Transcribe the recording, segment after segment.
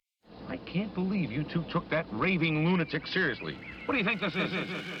can't believe you two took that raving lunatic seriously. What do you think this is?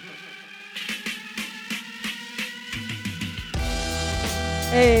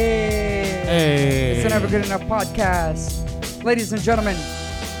 Hey! It's the Never Good Enough podcast. Ladies and gentlemen,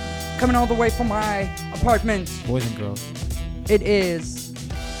 coming all the way from my apartment. Boys and girls. It is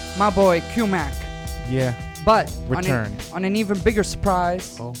my boy Q-Mac. Yeah. But Return. On an even bigger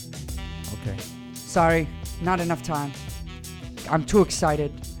surprise. Oh, okay. Sorry, not enough time. I'm too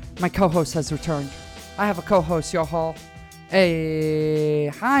excited. My co-host has returned. I have a co-host, y'all. Hey,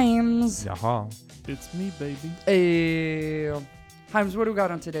 Himes. Yaha. It's me, baby. Hey, Himes, what do we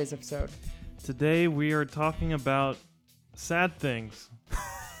got on today's episode? Today we are talking about sad things.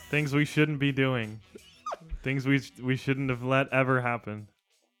 Things we shouldn't be doing. Things we shouldn't have let ever happen.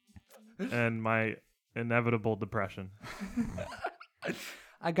 And my inevitable depression.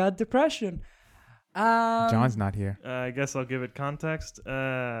 I got depression. John's not here. I guess I'll give it context.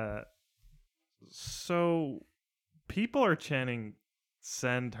 So people are chanting,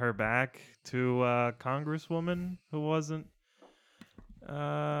 send her back to a congresswoman who wasn't,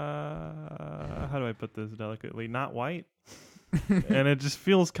 how do I put this delicately, not white. And it just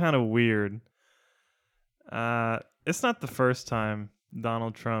feels kind of weird. It's not the first time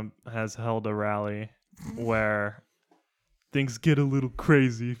Donald Trump has held a rally where things get a little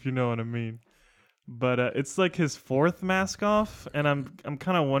crazy, if you know what I mean. But it's like his fourth mask off, and I'm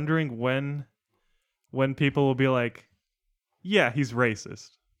kind of wondering when people will be like, yeah, he's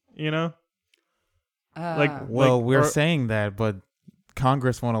racist, you know? We're saying that, but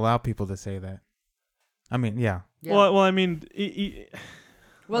Congress won't allow people to say that. I mean, yeah. Well, I mean, they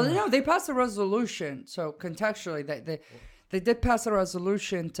passed a resolution. So contextually, they did pass a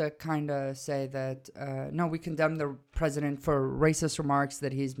resolution to kind of say that, no, we condemn the president for racist remarks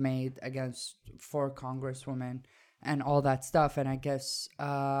that he's made against 4 congresswomen and all that stuff. And I guess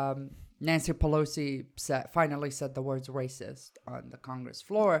Nancy Pelosi finally said the words racist on the Congress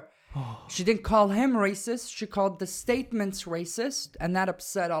floor. She didn't call him racist. She called the statements racist, and that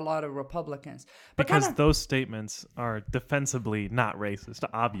upset a lot of Republicans. But because those statements are defensibly not racist,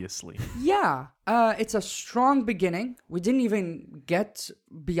 obviously. Yeah, it's a strong beginning. We didn't even get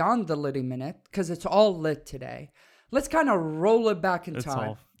beyond the litty minute because it's all lit today. Let's kind of roll it back in time. It's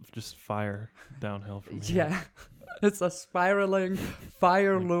all just fire downhill from here. Yeah, it's a spiraling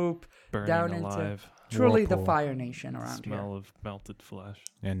fire loop burning down alive. into truly Whirlpool. the Fire Nation around here. Smell of melted flesh.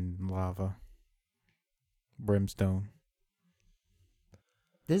 And lava. Brimstone.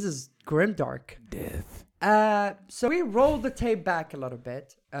 This is grimdark. Death. So we rolled the tape back a little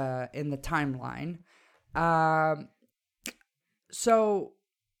bit in the timeline. So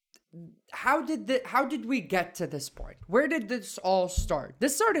how did we get to this point? Where did this all start?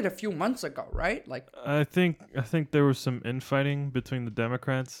 This started a few months ago, right? Like I think there was some infighting between the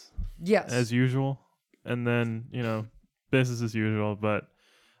Democrats. Yes. As usual. And then, business as usual. But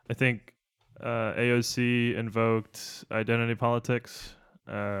I think AOC invoked identity politics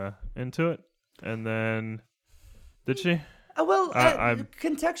into it. And then, did she?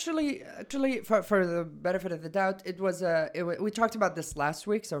 Contextually, actually, for the benefit of the doubt, it was we talked about this last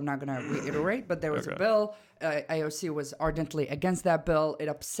week, so I'm not going to reiterate. But there was a bill. AOC was ardently against that bill. It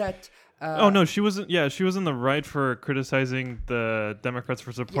upset. No, she wasn't. Yeah, she was in the right for criticizing the Democrats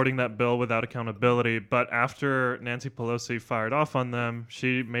for supporting that bill without accountability. But after Nancy Pelosi fired off on them,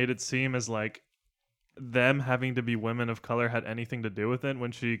 she made it seem as like them having to be women of color had anything to do with it,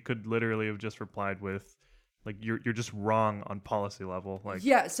 when she could literally have just replied with, like, you're just wrong on policy level. Like,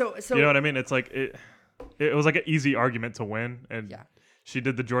 yeah, so you know what I mean? It's like it was like an easy argument to win, and yeah. She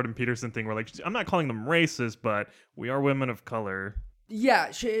did the Jordan Peterson thing where, like, I'm not calling them racist, but we are women of color. Yeah,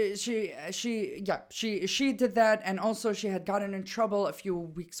 she did that, and also she had gotten in trouble a few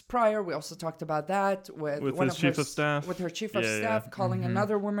weeks prior. We also talked about that with her chief of staff, calling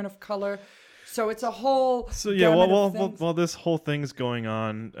another woman of color. So it's a whole. So yeah, while this whole thing's going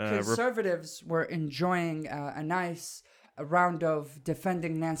on, conservatives were enjoying a nice round of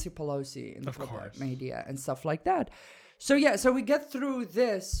defending Nancy Pelosi in the public media and stuff like that. So yeah, so we get through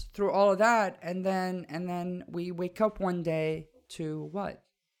all of that, and then we wake up one day to what?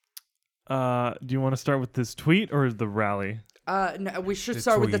 Do you want to start with this tweet or the rally? No, we should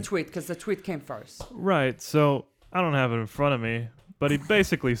start with the tweet, because the tweet came first. Right. So I don't have it in front of me, but he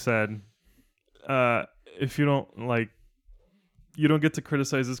basically said, if you don't you don't get to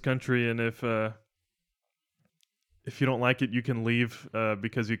criticize this country, and if you don't like it, you can leave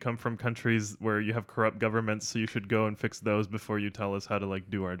because you come from countries where you have corrupt governments, so you should go and fix those before you tell us how to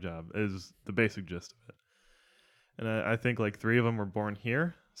do our job, is the basic gist of it. And I think 3 of them were born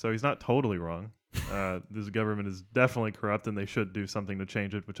here, so he's not totally wrong. this government is definitely corrupt and they should do something to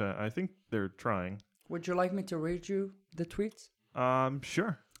change it, which I think they're trying. Would you like me to read you the tweets?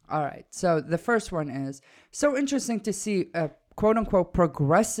 Sure. All right. So the first one is, so interesting to see a quote-unquote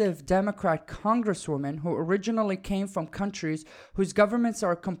progressive Democrat congresswoman who originally came from countries whose governments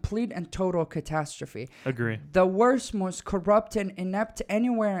are a complete and total catastrophe. Agree. The worst, most corrupt and inept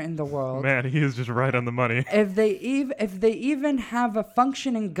anywhere in the world. Man, he is just right on the money. If they even have a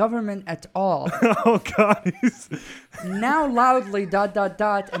functioning government at all. Oh, God. Now loudly, ...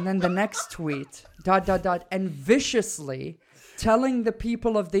 and then the next tweet, ... and viciously telling the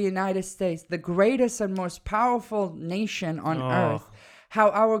people of the United States, the greatest and most powerful nation on earth,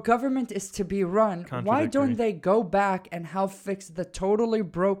 how our government is to be run. Why don't they go back and help fix the totally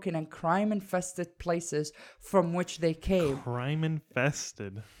broken and crime-infested places from which they came?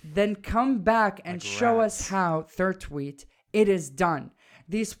 Crime-infested. Then come back and show us how, third tweet, it is done.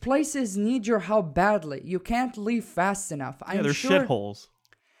 These places need your help badly. You can't leave fast enough. They're shitholes.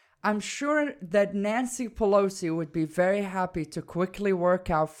 I'm sure that Nancy Pelosi would be very happy to quickly work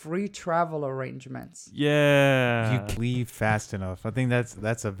out free travel arrangements. Yeah. You leave fast enough. I think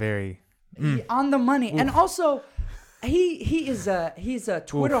that's a very on the money. Oof. And also he's a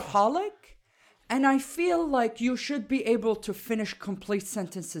Twitterholic, and I feel like you should be able to finish complete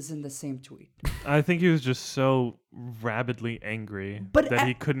sentences in the same tweet. I think he was just so rabidly angry that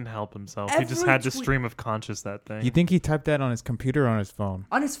he couldn't help himself. He just had to stream of conscious that thing. You think he typed that on his computer or on his phone?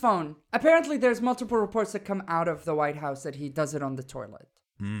 On his phone. Apparently, there's multiple reports that come out of the White House that he does it on the toilet.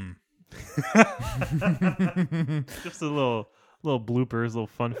 Just a little bloopers, little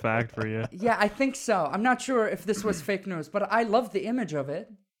fun fact for you. Yeah, I think so. I'm not sure if this was fake news, but I love the image of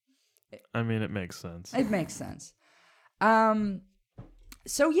it. I mean, it makes sense. It makes sense.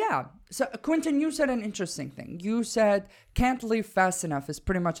 So Quentin, you said an interesting thing. You said can't leave fast enough is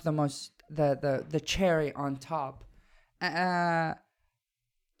pretty much the cherry on top. Why?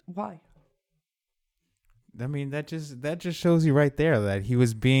 I mean, that just shows you right there that he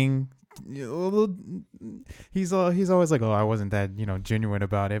was being. He's always like, oh, I wasn't that genuine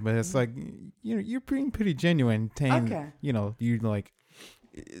about it, but it's like you're being pretty genuine, saying you like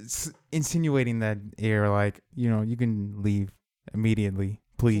insinuating that you're like you can leave immediately,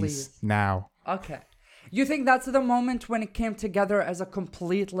 please. Now. Okay. You think that's the moment when it came together as a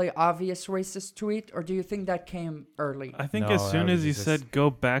completely obvious racist tweet, or do you think that came early? I think as soon as he said go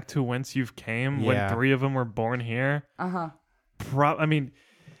back to whence you've came, when 3 of them were born here. I mean,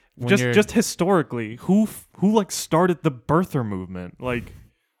 just historically, who like started the birther movement? Like,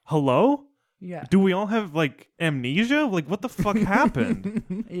 hello? Yeah. Do we all have like amnesia? Like, what the fuck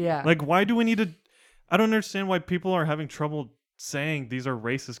happened? Yeah. Like, why do we need to? I don't understand why people are having trouble saying these are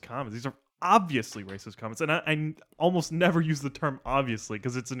racist comments. These are obviously racist comments, and I almost never use the term obviously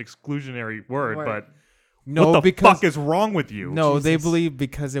because it's an exclusionary word. But what the fuck is wrong with you? No, Jesus. They believe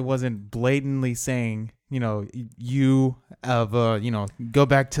because it wasn't blatantly saying you have go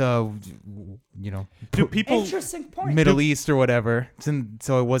back to do people interesting point Middle East or whatever,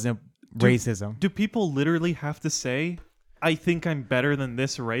 so it wasn't racism. Do people literally have to say, I think I'm better than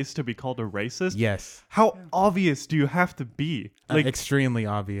this race to be called a racist? Yes. How obvious do you have to be? Like extremely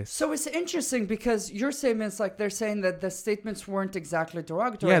obvious. So it's interesting because your statements, like they're saying that the statements weren't exactly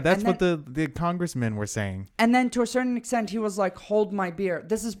derogatory. Yeah, that's what the congressmen were saying. And then to a certain extent, he was like, hold my beer.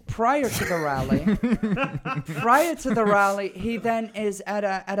 This is prior to the rally. Prior to the rally, he then is at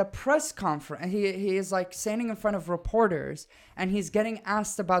a press conference. He is like standing in front of reporters and he's getting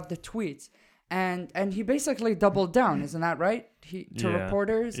asked about the tweets. And he basically doubled down, isn't that right?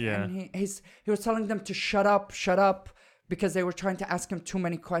 Reporters, and he was telling them to shut up, because they were trying to ask him too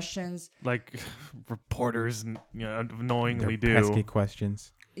many questions. Like reporters, annoyingly do pesky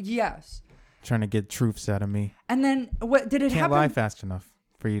questions. Yes, trying to get truths out of me. And then what did it happen? Can't lie fast enough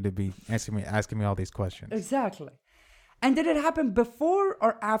for you to be asking me all these questions. Exactly. And did it happen before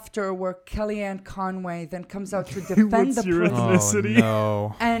or after where Kellyanne Conway then comes out to defend the ethnicity? Oh,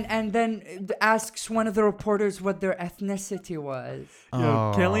 no. And then asks one of the reporters what their ethnicity was.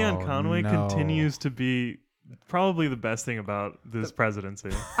 Kellyanne Conway continues to be probably the best thing about this presidency.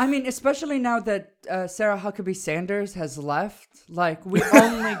 I mean, especially now that Sarah Huckabee Sanders has left. Like, we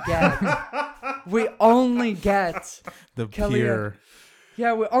only get the Kellyanne. pure...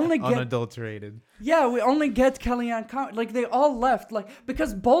 Yeah, we only get unadulterated. Yeah, we only get Kellyanne Conway. Like, they all left. Like,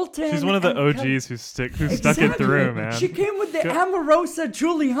 because Bolton. She's one of the OGs who stuck it through, man. She came with the Omarosa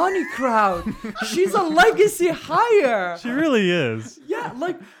Giuliani crowd. She's a legacy hire. She really is. Yeah,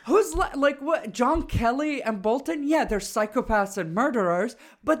 like who's like what? John Kelly and Bolton. Yeah, they're psychopaths and murderers,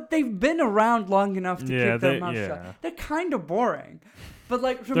 but they've been around long enough to keep their mouth shut. They're kind of boring. But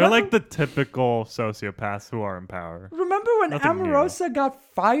like, they're like the typical sociopaths who are in power. Remember when Nothing new. Omarosa got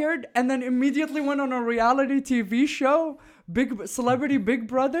fired and then immediately went on a reality TV show, Celebrity Big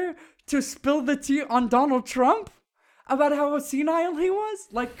Brother, to spill the tea on Donald Trump about how senile he was?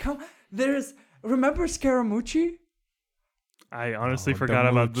 Like, remember Scaramucci? I honestly forgot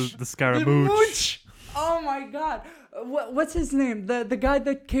about the Scaramouche. The mooch. Oh my God. What's his name? The guy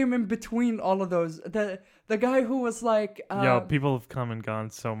that came in between all of those. The guy who was like... Yo, people have come and gone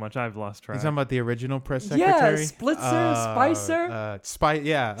so much. I've lost track. He's talking about the original press secretary? Yeah, Spicer.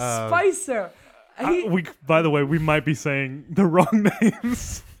 Spicer. By the way, we might be saying the wrong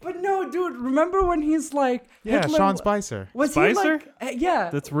names. But no, dude, remember when he's like... Yeah, Hitler, Sean Spicer. Was Spicer? he like... yeah.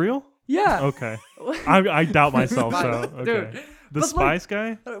 That's real? Yeah. Okay. I doubt myself, so... Okay. Dude. The Spice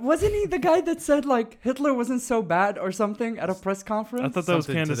guy? Wasn't he the guy that said, like, Hitler wasn't so bad or something at a press conference? I thought that was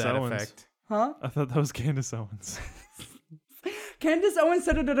Candace Owens. Effect. Huh? I thought that was Candace Owens. Candace Owens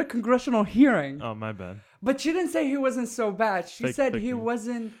said it at a congressional hearing. Oh, my bad. But she didn't say he wasn't so bad. She said he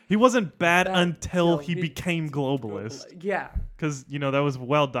wasn't... He wasn't bad until he became globalist. Yeah. Because, that was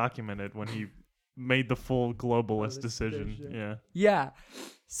well documented when he made the full globalist decision. Yeah. Yeah.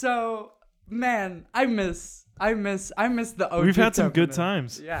 So, man, I miss the OG. We've had some good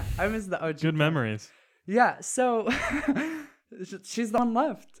times. Yeah, I miss the OG. Good memories. Yeah, so she's the one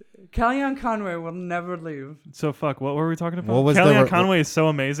left. Kellyanne Conway will never leave. So what were we talking about? What was Kellyanne Conway is so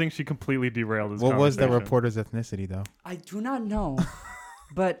amazing. She completely derailed this What was the conversation. reporter's ethnicity, though? I do not know,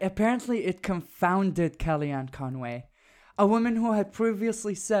 but apparently it confounded Kellyanne Conway, a woman who had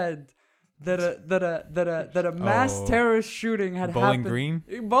previously said that a mass terrorist shooting had happened.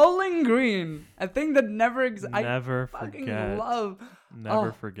 Bowling Green, a thing that never existed. Never fucking forget.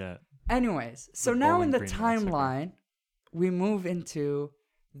 Never forget. Anyways, so now in the timeline, we move into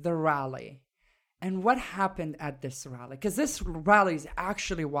the rally. And what happened at this rally? Because this rally is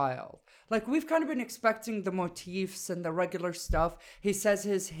actually wild. Like, we've kind of been expecting the motifs and the regular stuff. He says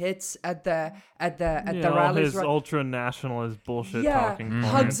his hits at the rallies. His ultra nationalist bullshit yeah, talking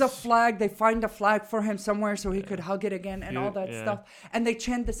hugs points. a flag. They find a flag for him somewhere so he could hug it again and all that stuff. And they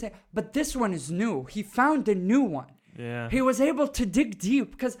chant the same. But this one is new. He found a new one. Yeah. He was able to dig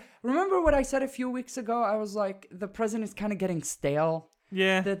deep. Because remember what I said a few weeks ago? I was like, the president is kind of getting stale.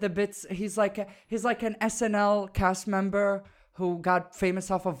 Yeah. The bits. He's like an SNL cast member who got famous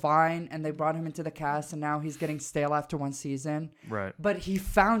off of Vine, and they brought him into the cast, and now he's getting stale after one season. Right. But he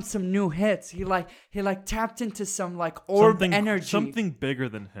found some new hits. He tapped into some orb energy. Something bigger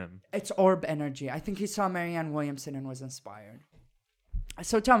than him. It's orb energy. I think he saw Marianne Williamson and was inspired.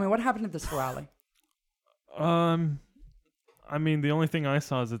 So tell me, what happened at this rally? I mean, the only thing I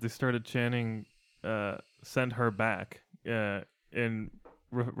saw is that they started chanting, "Send her back," in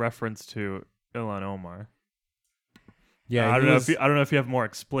reference to Ilhan Omar. Yeah, I don't know if you have more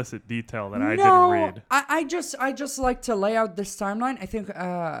explicit detail that I didn't read. I just like to lay out this timeline. I think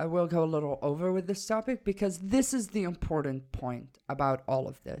I will go a little over with this topic because this is the important point about all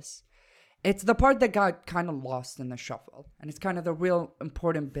of this. It's the part that got kind of lost in the shuffle, and it's kind of the real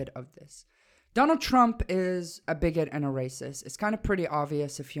important bit of this. Donald Trump is a bigot and a racist. It's kind of pretty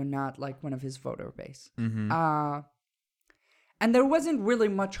obvious if you're not one of his voter base. Mm-hmm. And there wasn't really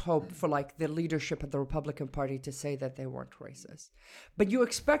much hope for the leadership of the Republican Party to say that they weren't racist. But you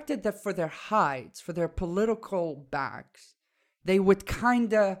expected that for their hides, for their political backs, they would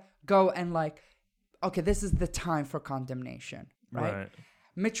kind of go and okay, this is the time for condemnation, right?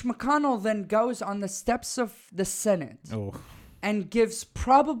 Mitch McConnell then goes on the steps of the Senate and gives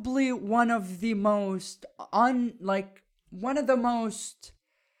probably one of the most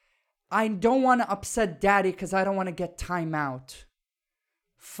I don't want to upset daddy because I don't want to get time out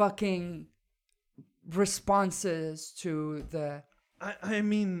fucking responses to the... I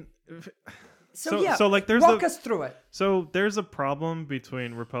mean... walk us through it. So there's a problem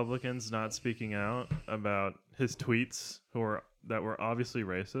between Republicans not speaking out about his tweets that were obviously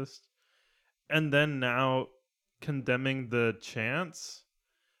racist, and then now condemning the chants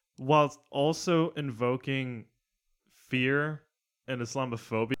while also invoking fear and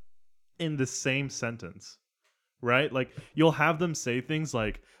Islamophobia in the same sentence, right? You'll have them say things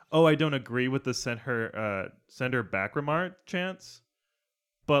like, "Oh, I don't agree with the send her back remark chants,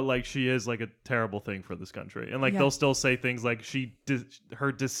 but she is a terrible thing for this country," and they'll still say things like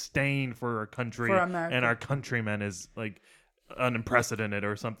her disdain for our country and our countrymen is unprecedented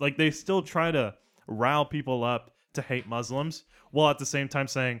or something. They still try to rile people up to hate Muslims while at the same time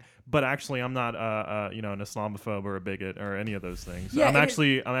saying, but actually I'm not an Islamophobe or a bigot or any of those things. I'm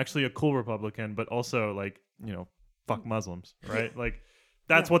actually a cool Republican, but also fuck Muslims, right?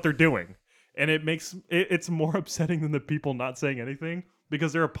 That's what they're doing. And it makes it's more upsetting than the people not saying anything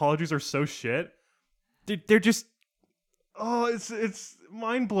because their apologies are so shit. They're just, it's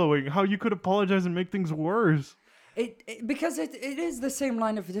mind blowing how you could apologize and make things worse. Because it is the same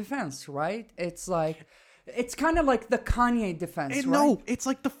line of defense, right? It's like, it's kind of like the Kanye defense, right? No, it's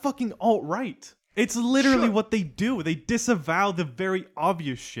like the fucking alt-right. It's literally what they do. They disavow the very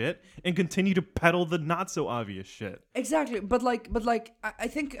obvious shit and continue to peddle the not so obvious shit. Exactly, but I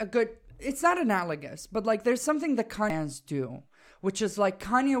think it's not analogous, but like there's something the Kanyans do, which is like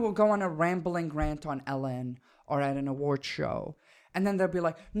Kanye will go on a rambling rant on Ellen or at an award show, and then they'll be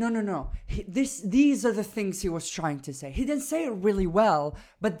like, no, these are the things he was trying to say. He didn't say it really well,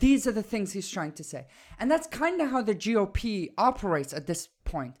 but these are the things he's trying to say. And that's kind of how the GOP operates at this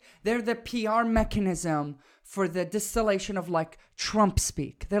point. They're the PR mechanism for the distillation of like Trump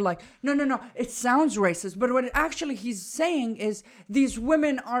speak. They're like, no, it sounds racist, but what actually he's saying is these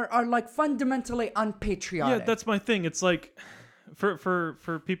women are like fundamentally unpatriotic. Yeah, that's my thing. It's like,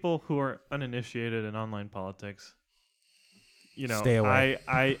 for people who are uninitiated in online politics, you know, stay away.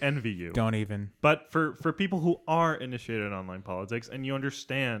 I envy you. Don't even. But for people who are initiated in online politics and you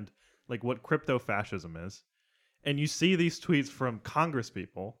understand like what crypto fascism is, and you see these tweets from Congress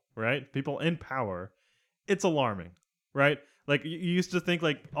people, right? People in power, it's alarming, right? Like you used to think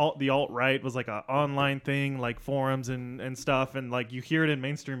like the alt-right was like an online thing, like forums and stuff, and like you hear it in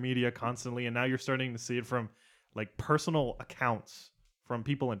mainstream media constantly, and now you're starting to see it from like personal accounts from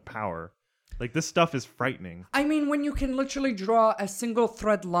people in power. Like this stuff is frightening. I mean, when you can literally draw a single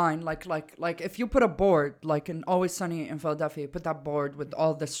thread line, like if you put a board, like in Always Sunny in Philadelphia, you put that board with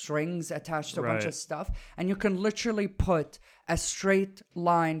all the strings attached to a bunch of stuff, and you can literally put a straight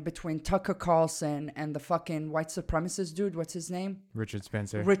line between Tucker Carlson and the fucking white supremacist dude. What's his name? Richard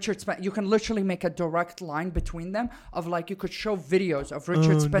Spencer. You can literally make a direct line between them of like you could show videos of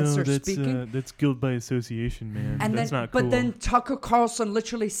Richard Spencer speaking. That's guilt by association, man. And that's then, not cool. But then Tucker Carlson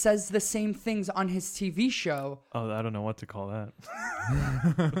literally says the same things on his TV show. Oh, I don't know what to call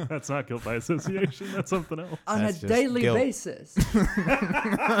that. That's not guilt by association. That's something else. On a daily basis.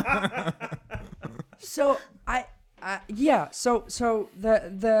 So So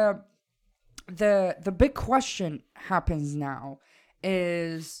the big question happens now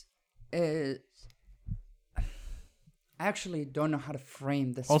is I actually don't know how to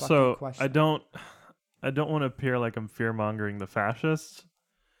frame this fucking question. I don't want to appear like I'm fear-mongering the fascists,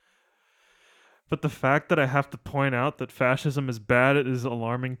 but the fact that I have to point out that fascism is bad is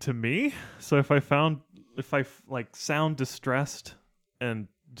alarming to me. So if I sound distressed and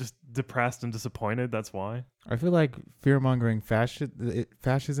just depressed and disappointed, that's why. I feel like fear-mongering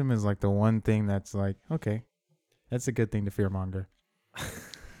fascism is like the one thing that's like, okay, that's a good thing to fear-monger.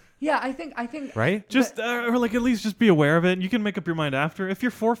 Yeah, I think right? Just or like at least just be aware of it, and you can make up your mind after. If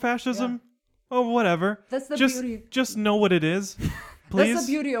you're for fascism, whatever. That's the beauty. Just know what it is, please. That's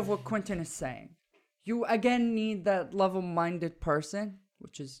the beauty of what Quentin is saying. You again need that level-minded person,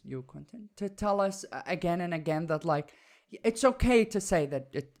 which is you, Quentin, to tell us again and again that like it's okay to say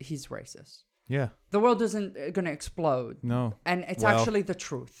that he's racist. Yeah. The world isn't going to explode. No. And it's actually the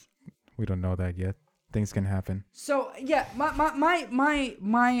truth. We don't know that yet. Things can happen. So yeah,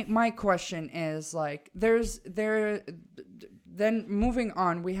 my question is like then moving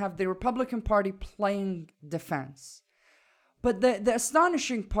on, we have the Republican Party playing defense. But the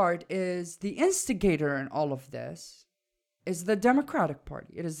astonishing part is the instigator in all of this is the Democratic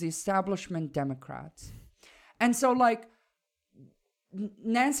Party. It is the establishment Democrats. And so like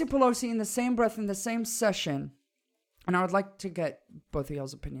Nancy Pelosi in the same breath, in the same session, and I would like to get both of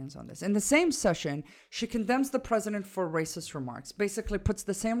y'all's opinions on this. In the same session, she condemns the president for racist remarks, basically puts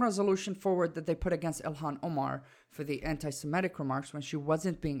the same resolution forward that they put against Ilhan Omar for the anti-Semitic remarks when she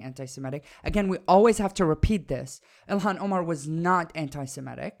wasn't being anti-Semitic. Again, we always have to repeat this. Ilhan Omar was not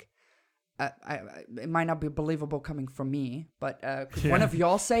anti-Semitic. It might not be believable coming from me, but one of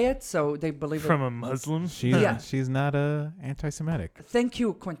y'all say it, so they believe from it. a Muslim. She's not anti-Semitic. Thank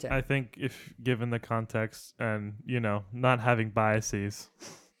you, Quentin. I think if given the context and not having biases,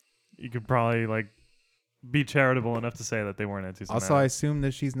 you could probably like be charitable enough to say that they weren't anti-Semitic. Also, I assume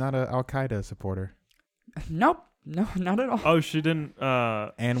that she's not an Al-Qaeda supporter. Nope. No, not at all. Oh, she didn't.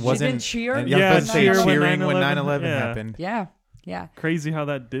 And wasn't she didn't cheer. Cheering when 9/11 happened. Yeah. Crazy how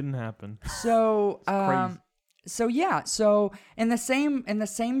that didn't happen. So, so in the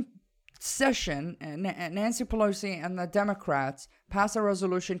same session, Nancy Pelosi and the Democrats pass a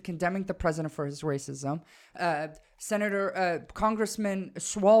resolution condemning the president for his racism. Congressman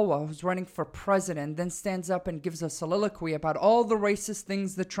Swalwell, who's running for president, then stands up and gives a soliloquy about all the racist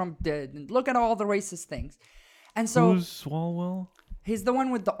things that Trump did. And look at all the racist things. And so, who's Swalwell? He's the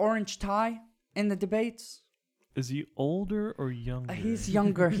one with the orange tie in the debates. Is he older or younger? He's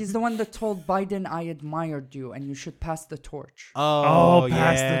younger. He's the one that told Biden, "I admired you, and you should pass the torch." Oh,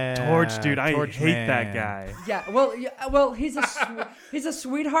 pass the torch, dude! I hate that guy. Yeah, well, he's a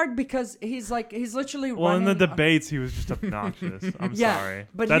sweetheart because he's literally. Well, in running the debates, he was just obnoxious. I'm Yeah, sorry,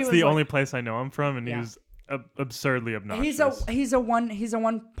 but that's the like, only place I know him from, and he was absurdly obnoxious. He's a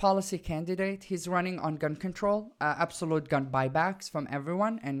one policy candidate. He's running on gun control, absolute gun buybacks from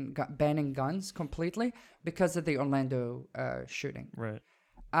everyone, and banning guns completely because of the Orlando shooting. Right.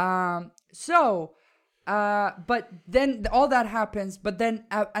 But then all that happens. But then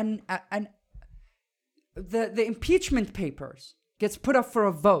the impeachment papers gets put up for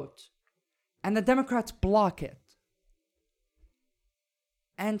a vote, and the Democrats block it.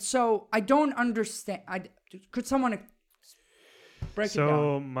 And so I don't understand. Could someone break it down?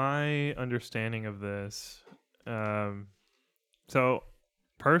 So my understanding of this, so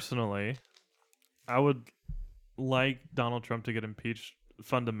personally, I would like Donald Trump to get impeached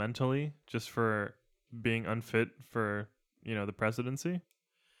fundamentally just for being unfit for, the presidency.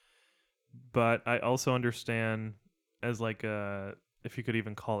 But I also understand as like a, if you could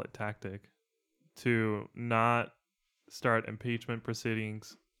even call it tactic, to not start impeachment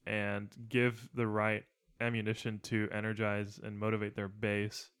proceedings and give the right ammunition to energize and motivate their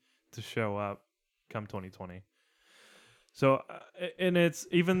base to show up come 2020. So, and it's,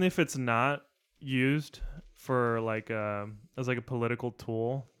 even if it's not used for as a political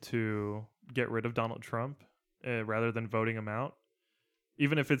tool to get rid of Donald Trump rather than voting him out,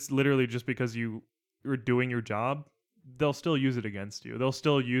 even if it's literally just because you're doing your job, they'll still use it against you. They'll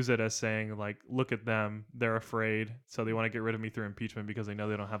still use it as saying, like, look at them, they're afraid, so they want to get rid of me through impeachment because they know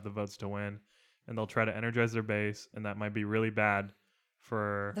they don't have the votes to win. And they'll try to energize their base, and that might be really bad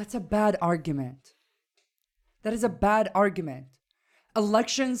for... That's a bad argument. That is a bad argument.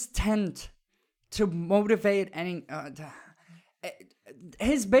 Elections tend to motivate any...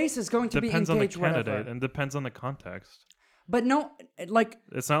 his base is going to depends be engaged, on the candidate, whatever. and depends on the context. But no, like...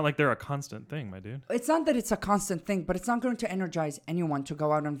 It's not like they're a constant thing, my dude. It's not that it's a constant thing, but it's not going to energize anyone to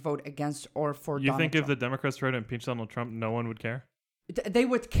go out and vote against or for Donald Trump. You think if the Democrats tried to impeach Donald Trump, no one would care? They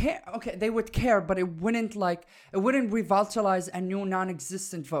would care. Okay, they would care, but it wouldn't revitalize a new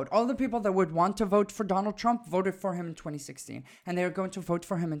non-existent vote. All the people that would want to vote for Donald Trump voted for him in 2016, and they are going to vote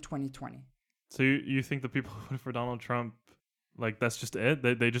for him in 2020. So you think the people who voted for Donald Trump, like, that's just it?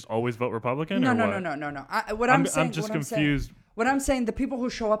 They just always vote Republican? No. Or what? I'm just confused. What I'm saying, the people who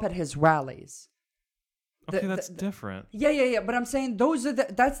show up at his rallies. Okay, that's different. Yeah. But I'm saying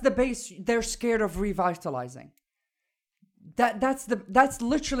that's the base they're scared of revitalizing. That's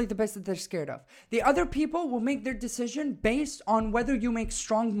literally the base that they're scared of. The other people will make their decision based on whether you make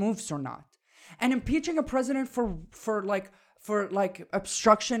strong moves or not. And impeaching a president for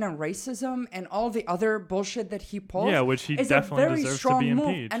obstruction and racism and all the other bullshit that he pulls, which he is definitely a very deserves strong to be move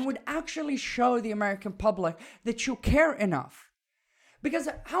impeached, and would actually show the American public that you care enough. Because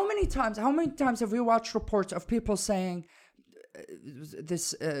how many times have we watched reports of people saying,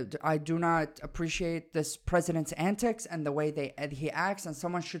 I do not appreciate this president's antics and the way he acts, and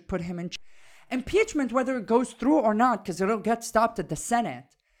someone should put him in impeachment, whether it goes through or not, because it'll get stopped at the Senate.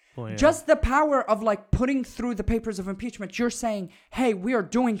 Well, yeah. Just the power of putting through the papers of impeachment, you're saying, hey, we are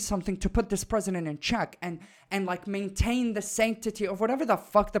doing something to put this president in check and maintain the sanctity of whatever the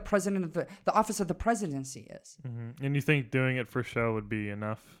fuck the president of the office of the presidency is. Mm-hmm. And you think doing it for show would be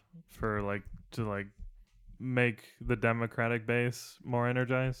enough for to make the Democratic base more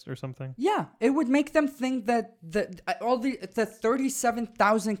energized or something? Yeah, it would make them think that all the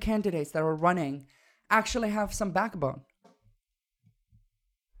 37,000 candidates that are running actually have some backbone.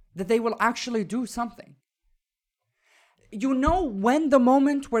 That they will actually do something. You know when the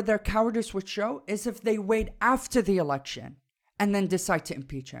moment where their cowardice would show is if they wait after the election and then decide to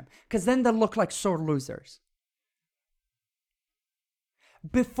impeach him. Because then they'll look like sore losers.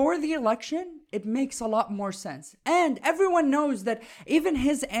 Before the election, it makes a lot more sense. And everyone knows that even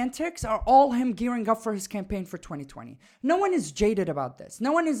his antics are all him gearing up for his campaign for 2020. No one is jaded about this.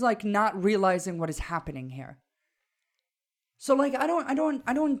 No one is not realizing what is happening here. So I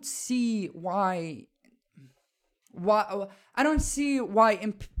don't see why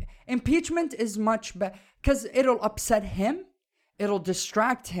impeachment is much better, because it'll upset him, it'll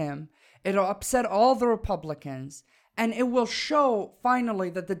distract him, it'll upset all the Republicans, and it will show finally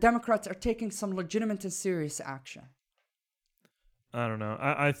that the Democrats are taking some legitimate and serious action. I don't know.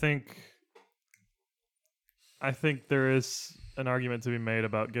 I think there is an argument to be made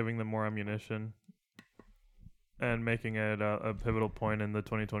about giving them more ammunition and making it a pivotal point in the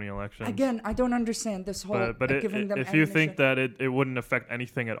 2020 election. Again, I don't understand this whole but giving them if ammunition. you think that it wouldn't affect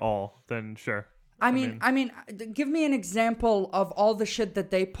anything at all, then sure. I mean, give me an example of all the shit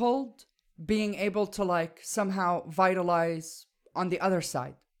that they pulled being able to like somehow vitalize on the other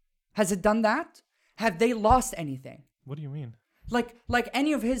side. Has it done that? Have they lost anything? What do you mean? Like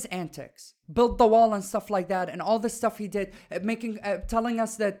any of his antics, build the wall and stuff like that, and all the stuff he did, telling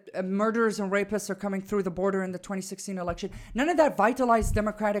us that murderers and rapists are coming through the border in the 2016 election. None of that vitalized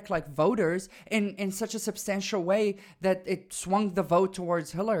Democratic like voters in such a substantial way that it swung the vote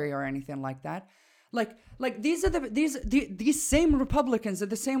towards Hillary or anything like that. Like these are these same Republicans are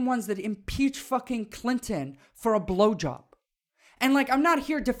the same ones that impeach fucking Clinton for a blowjob. And like, I'm not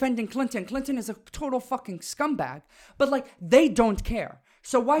here defending Clinton. Clinton is a total fucking scumbag. But like, they don't care.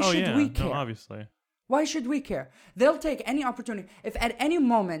 So why should we care? No, obviously. Why should we care? They'll take any opportunity. If at any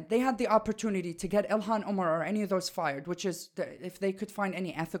moment they had the opportunity to get Ilhan Omar or any of those fired, which is if they could find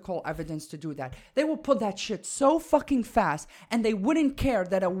any ethical evidence to do that, they will put that shit so fucking fast, and they wouldn't care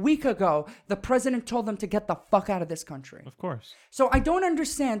that a week ago the president told them to get the fuck out of this country. Of course. So I don't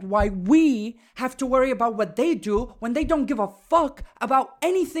understand why we have to worry about what they do when they don't give a fuck about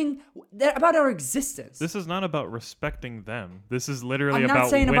anything about our existence. This is not about respecting them. This is literally about I'm not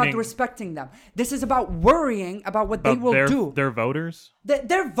saying winning. about respecting them. This is about worrying about what they will do. Their voters?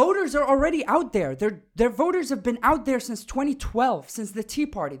 Their voters are already out there. Their voters have been out there since 2012, since the Tea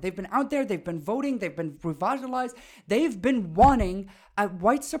Party. They've been out there. They've been voting. They've been revitalized. They've been wanting a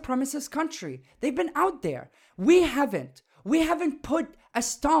white supremacist country. They've been out there. We haven't. We haven't put a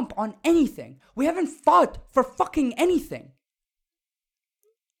stomp on anything. We haven't fought for fucking anything.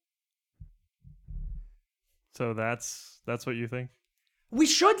 So that's what you think? We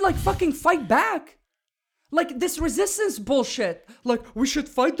should like fucking fight back. Like this resistance bullshit. Like we should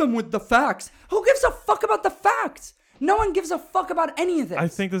fight them with the facts. Who gives a fuck about the facts? No one gives a fuck about any of this. I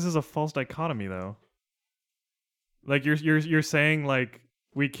think this is a false dichotomy though. Like you're saying like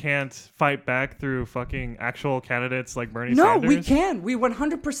we can't fight back through fucking actual candidates like Bernie Sanders? No, we can. We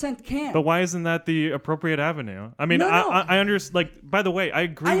 100% can. But why isn't that the appropriate avenue? I mean, I understand. Like, by the way, I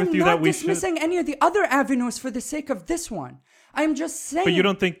agree with you that we should. I'm not dismissing any of the other avenues for the sake of this one. I'm just saying. But you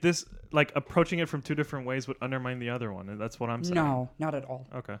don't think this, like, approaching it from two different ways would undermine the other one? That's what I'm saying. No, not at all.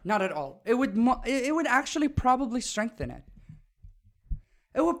 Okay. Not at all. It would actually probably strengthen it.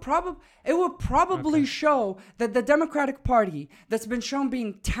 It would probably show that the Democratic Party that's been shown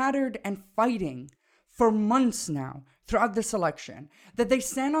being tattered and fighting for months now throughout this election, that they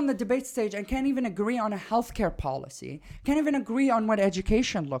stand on the debate stage and can't even agree on a healthcare policy, can't even agree on what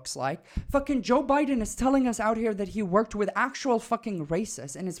education looks like. Fucking Joe Biden is telling us out here that he worked with actual fucking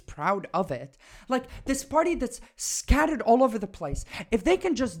racists and is proud of it. Like this party that's scattered all over the place. If they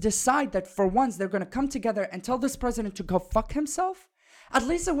can just decide that for once they're going to come together and tell this president to go fuck himself, at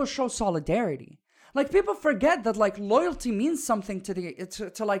least it will show solidarity. Like people forget that like loyalty means something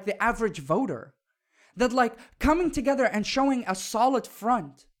to like the average voter. That like coming together and showing a solid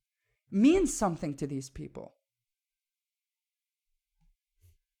front means something to these people.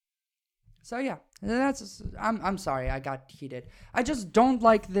 So yeah, I'm sorry I got heated. I just don't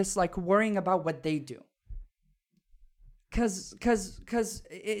like this like worrying about what they do. Cause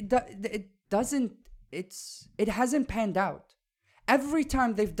it hasn't panned out. Every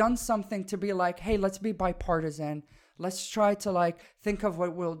time they've done something to be like, hey, let's be bipartisan. Let's try to like think of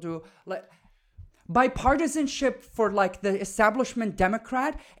what we'll do. Like bipartisanship for like the establishment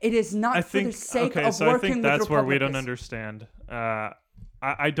Democrat, it is not for the sake of working with Republicans. I think that's where we don't understand.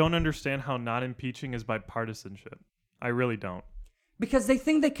 I don't understand how not impeaching is bipartisanship. I really don't. Because they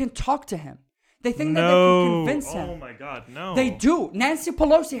think they can talk to him. They think that they can convince him. Oh my God, no. They do. Nancy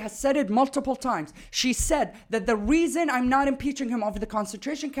Pelosi has said it multiple times. She said that the reason I'm not impeaching him over the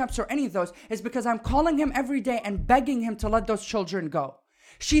concentration camps or any of those is because I'm calling him every day and begging him to let those children go.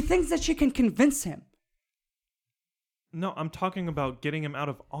 She thinks that she can convince him. No, I'm talking about getting him out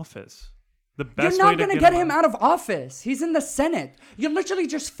of office. The best You're way not to going to get him out of office. He's in the Senate. You're literally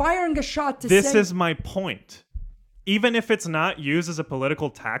just firing a shot to say... This is my point. Even if it's not used as a political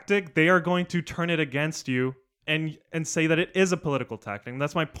tactic, they are going to turn it against you and say that it is a political tactic. And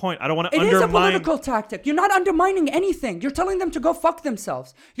that's my point. I don't want to undermine... It is a political tactic. You're not undermining anything. You're telling them to go fuck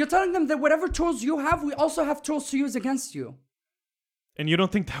themselves. You're telling them that whatever tools you have, we also have tools to use against you. And you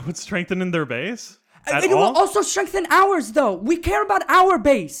don't think that would strengthen their base? It will also strengthen ours, though. We care about our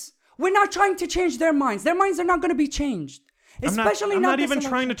base. We're not trying to change their minds. Their minds are not going to be changed. Especially I'm not even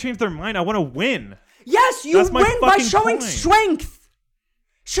trying to change their mind. I want to win. Yes, you win by showing strength.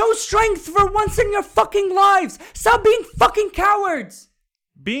 Show strength for once in your fucking lives. Stop being fucking cowards.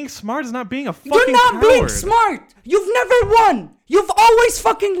 Being smart is not being a fucking coward. You're not being smart. You've never won. You've always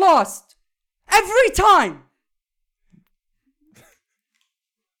fucking lost. Every time.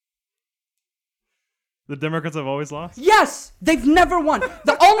 The Democrats have always lost? Yes, they've never won.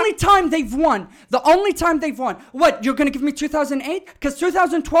 The only time they've won. What, you're going to give me 2008? Because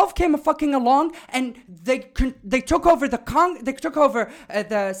 2012 came fucking along and they took over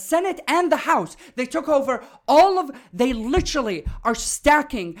the Senate and the House. They took over they literally are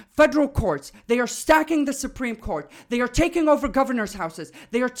stacking federal courts. They are stacking the Supreme Court. They are taking over governor's houses.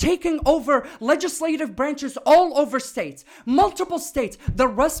 They are taking over legislative branches all over states. Multiple states. The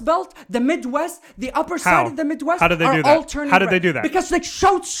Rust Belt, the Midwest, the upper side of the Midwest. How did they do that? How did they do that? Because they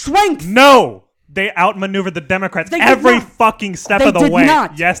showed strength. No! They outmaneuvered the Democrats every fucking step of the way.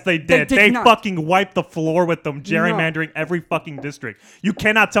 Yes, they did. They fucking wiped the floor with them, gerrymandering every fucking district. You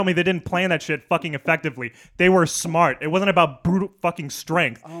cannot tell me they didn't plan that shit fucking effectively. They were smart. It wasn't about brute fucking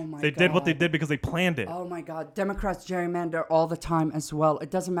strength. Oh my God. They did what they did because they planned it. Oh my God. Democrats gerrymander all the time as well. It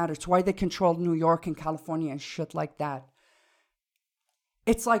doesn't matter. It's why they control New York and California and shit like that.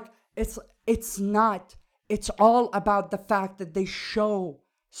 It's like, it's not... It's all about the fact that they show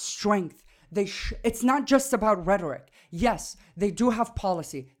strength. It's not just about rhetoric. Yes, they do have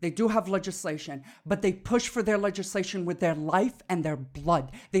policy. They do have legislation. But they push for their legislation with their life and their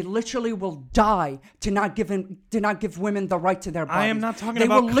blood. They literally will die to not give women the right to their bodies. I am not talking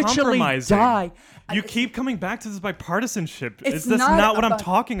about compromising. They will literally die. You keep coming back to this bipartisanship. That's not what I'm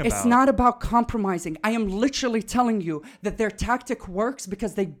talking about. It's not about compromising. I am literally telling you that their tactic works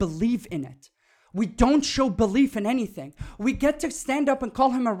because they believe in it. We don't show belief in anything. We get to stand up and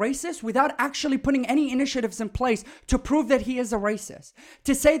call him a racist without actually putting any initiatives in place to prove that he is a racist.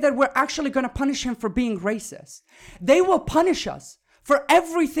 To say that we're actually going to punish him for being racist. They will punish us for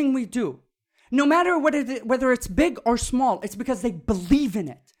everything we do. No matter whether it's big or small, it's because they believe in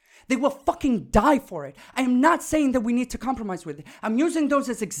it. They will fucking die for it. I am not saying that we need to compromise with it. I'm using those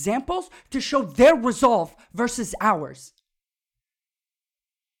as examples to show their resolve versus ours.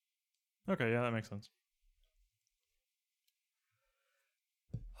 Okay, yeah, that makes sense.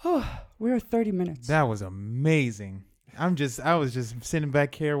 We're at 30 minutes. That was amazing. I was just sitting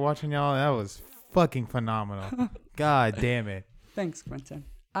back here watching y'all. That was fucking phenomenal. God damn it. Thanks, Quentin.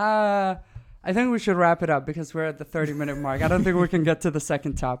 I think we should wrap it up because we're at the 30-minute mark. I don't think we can get to the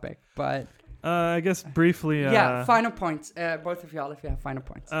second topic, but... I guess briefly... final points. Both of y'all, if you have final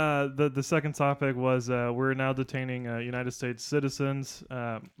points. The second topic was we're now detaining United States citizens,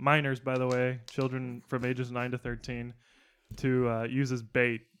 minors, by the way, children from ages 9 to 13, to use as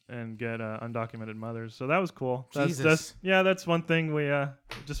bait and get undocumented mothers. So that was cool. That's one thing we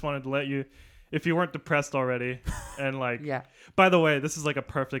just wanted to let you... If you weren't depressed already, and by the way, this is like a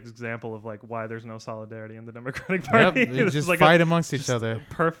perfect example of like why there's no solidarity in the Democratic Party. Yep, just like fight amongst each other.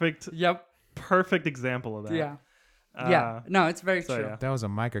 Perfect example of that. Yeah. No, it's very true. Yeah. That was a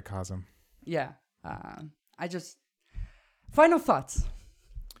microcosm. Yeah. Final thoughts.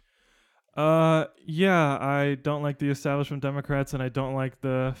 I don't like the establishment Democrats and I don't like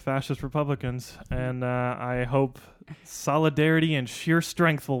the fascist Republicans. And I hope solidarity and sheer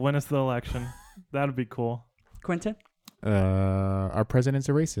strength will win us the election. That'd be cool. Quentin? Our president's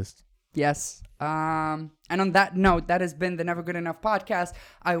a racist. Yes. And on that note, that has been the Never Good Enough podcast.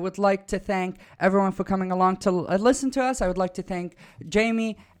 I would like to thank everyone for coming along to listen to us. I would like to thank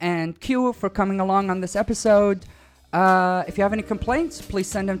Jamie and Q for coming along on this episode. If you have any complaints, please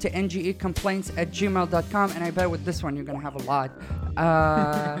send them to ngecomplaints@gmail.com. And I bet with this one, you're going to have a lot.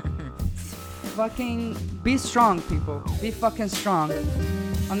 Fucking be strong, people. Be fucking strong.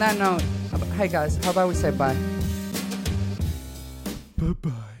 On that note, hey guys, how about we say bye?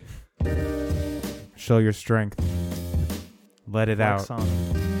 Bye-bye. Show your strength. Let it out.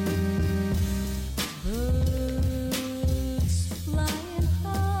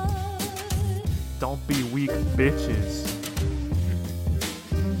 Don't be weak, bitches.